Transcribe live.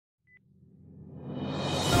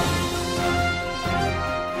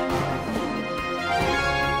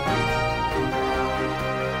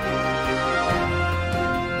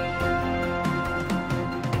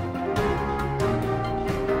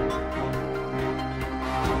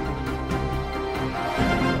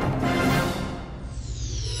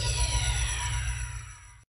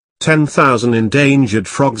10,000 endangered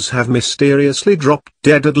frogs have mysteriously dropped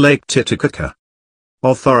dead at Lake Titicaca.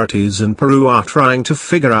 Authorities in Peru are trying to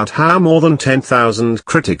figure out how more than 10,000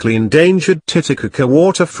 critically endangered Titicaca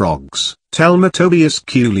water frogs, Telmatobius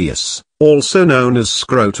culeus, also known as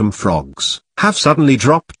scrotum frogs, have suddenly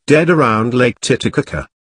dropped dead around Lake Titicaca.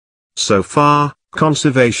 So far,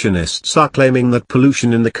 conservationists are claiming that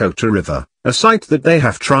pollution in the Coata River, a site that they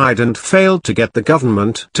have tried and failed to get the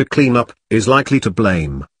government to clean up, is likely to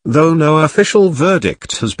blame, though no official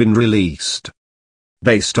verdict has been released.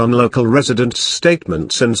 Based on local residents'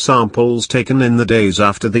 statements and samples taken in the days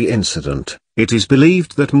after the incident, it is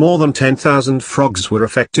believed that more than 10,000 frogs were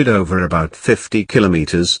affected over about 50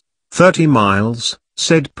 kilometers, 30 miles,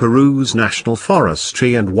 said Peru's National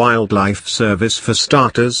Forestry and Wildlife Service for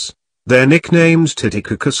starters. They're nicknamed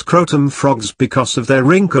Titicaca scrotum frogs because of their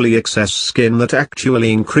wrinkly excess skin that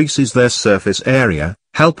actually increases their surface area,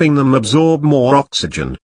 helping them absorb more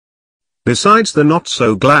oxygen. Besides the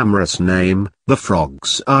not-so-glamorous name, the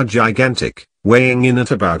frogs are gigantic, weighing in at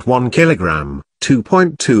about 1 kilogram,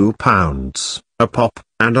 2.2 pounds, a pop,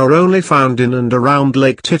 and are only found in and around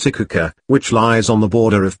Lake Titicaca, which lies on the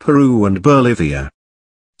border of Peru and Bolivia.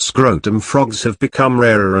 Scrotum frogs have become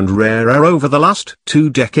rarer and rarer over the last 2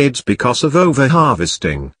 decades because of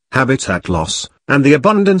overharvesting, habitat loss, and the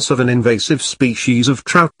abundance of an invasive species of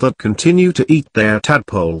trout that continue to eat their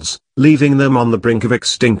tadpoles, leaving them on the brink of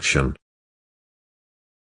extinction.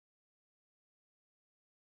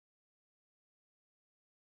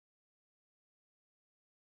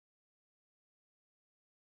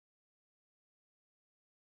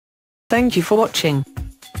 Thank you for watching.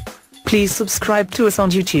 Please subscribe to us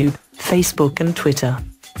on YouTube, Facebook and Twitter.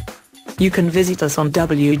 You can visit us on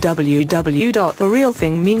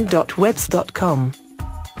www.therealthingmeme.webs.com.